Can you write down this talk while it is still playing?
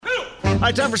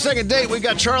right, time for second date. We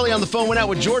got Charlie on the phone, went out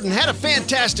with Jordan, had a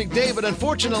fantastic day, but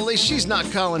unfortunately, she's not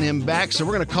calling him back. So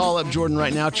we're going to call up Jordan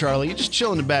right now. Charlie, you just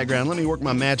chill in the background. Let me work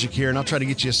my magic here, and I'll try to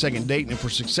get you a second date. And if we're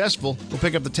successful, we'll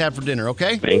pick up the tab for dinner,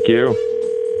 okay? Thank you.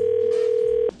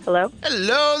 Hello?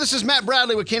 Hello, this is Matt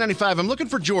Bradley with K95. I'm looking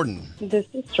for Jordan. This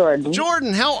is Jordan.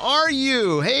 Jordan, how are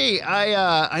you? Hey,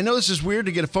 I know this is weird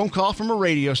to get a phone call from a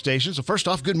radio station. So first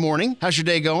off, good morning. How's your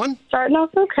day going? Starting off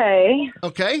okay.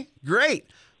 Okay, great.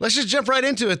 Let's just jump right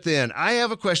into it then. I have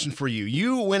a question for you.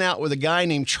 You went out with a guy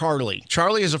named Charlie.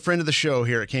 Charlie is a friend of the show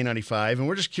here at K95, and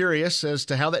we're just curious as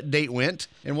to how that date went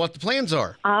and what the plans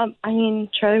are. Charlie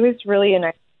was really a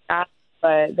nice guy,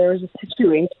 but there was a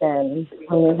situation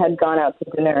when we had gone out to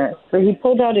dinner where he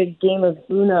pulled out a game of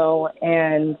Uno,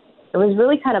 and it was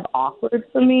really kind of awkward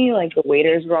for me. Like, the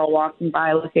waiters were all walking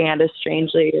by looking at us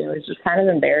strangely, and it was just kind of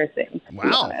embarrassing, to be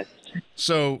honest.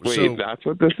 Wait, that's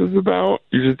what this is about?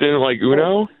 You just didn't like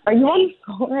Uno? Are you on the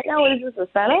phone right now? What is this, a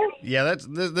setup? Yeah,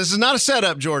 this is not a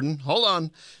setup, Jordan. Hold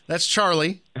on. That's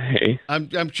Charlie. Hey.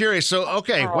 I'm curious. So,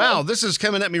 okay, wow, this is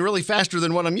coming at me really faster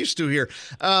than what I'm used to here.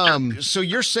 So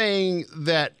you're saying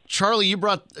that, Charlie, you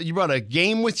brought a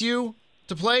game with you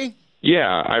to play?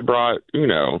 Yeah, I brought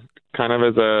Uno. Kind of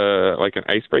as an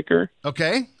icebreaker.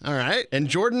 Okay, all right. And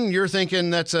Jordan, you're thinking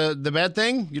that's the bad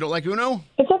thing? You don't like Uno?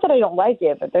 It's not that I don't like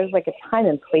it, but there's like a time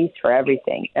and place for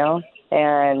everything, you know?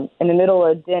 And in the middle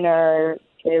of dinner,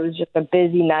 it was just a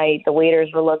busy night. The waiters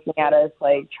were looking at us,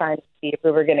 like, trying to see if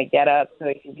we were going to get up so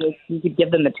we could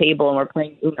give them the table, and we're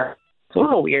playing Uno. It's a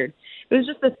little weird. It was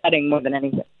just the setting more than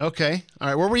anything. Okay. All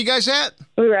right. Where were you guys at?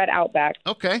 We were at Outback.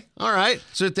 Okay. All right.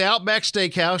 So at the Outback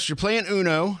Steakhouse, you're playing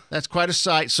Uno. That's quite a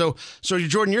sight. So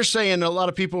Jordan, you're saying a lot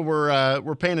of people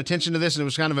were paying attention to this, and it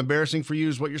was kind of embarrassing for you,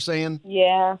 is what you're saying?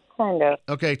 Yeah, kind of.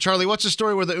 Okay. Charlie, what's the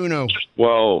story with the Uno?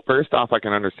 Well, first off, I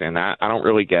can understand that. I don't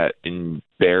really get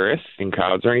embarrassed in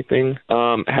crowds or anything.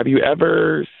 Have you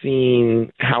ever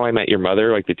seen How I Met Your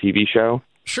Mother, like the TV show?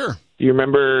 Sure. Do you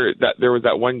remember that there was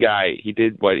that one guy, he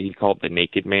did what he called the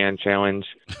Naked Man Challenge?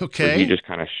 Okay. He just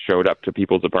kind of showed up to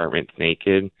people's apartments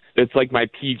naked. It's like my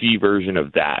PG version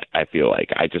of that, I feel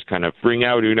like. I just kind of bring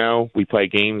out Uno. We play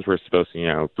games. We're supposed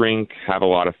to, drink, have a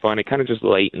lot of fun. It kind of just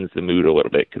lightens the mood a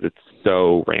little bit because it's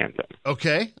so random.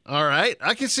 Okay. All right.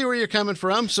 I can see where you're coming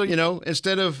from. So,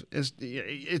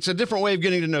 it's a different way of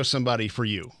getting to know somebody for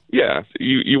you. Yeah.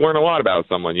 You learn a lot about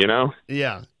someone,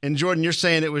 Yeah. And Jordan, you're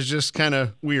saying it was just kind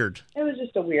of weird. It was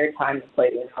just a weird time to play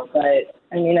Uno, but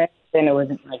I understand it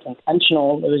wasn't like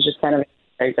intentional. It was just kind of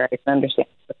very, very understandable.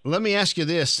 Let me ask you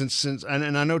this, since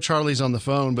and I know Charlie's on the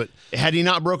phone, but had he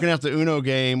not broken out the Uno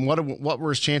game, what were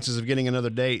his chances of getting another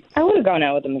date? I would have gone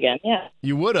out with him again, yeah.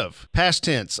 You would have. Past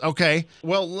tense. Okay.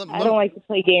 Well, I don't like to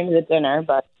play games at dinner,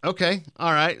 but... Okay.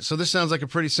 All right. So this sounds like a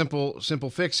pretty simple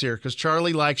fix here, because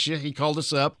Charlie likes you. He called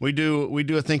us up. We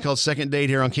do a thing called Second Date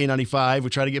here on K95. We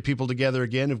try to get people together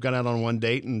again who've gone out on one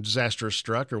date and disaster is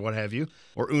struck or what have you,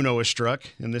 or Uno is struck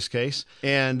in this case.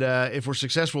 And if we're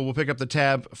successful, we'll pick up the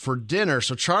tab for dinner.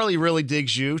 So Charlie really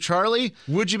digs you. Charlie,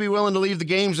 would you be willing to leave the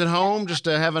games at home just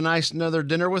to have a nice another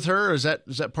dinner with her? Is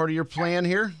that part of your plan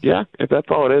here? Yeah, if that's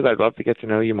all it is, I'd love to get to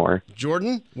know you more.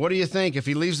 Jordan, what do you think? If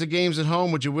he leaves the games at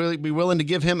home, would you really be willing to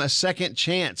give him a second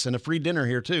chance and a free dinner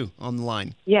here too on the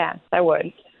line? Yeah, I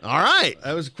would. All right.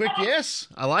 That was a quick yes.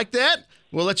 I like that.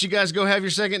 We'll let you guys go have your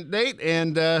second date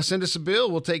and send us a bill.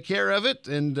 We'll take care of it.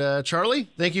 And Charlie,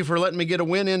 thank you for letting me get a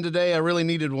win in today. I really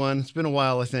needed one. It's been a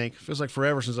while, I think. Feels like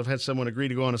forever since I've had someone agree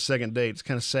to go on a second date. It's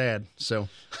kind of sad. So.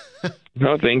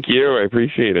 No, thank you. I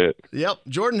appreciate it. Yep.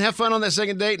 Jordan, have fun on that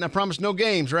second date, and I promise no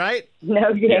games, right?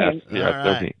 No games. Yeah, All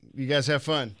right. okay. You guys have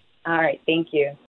fun. All right. Thank you.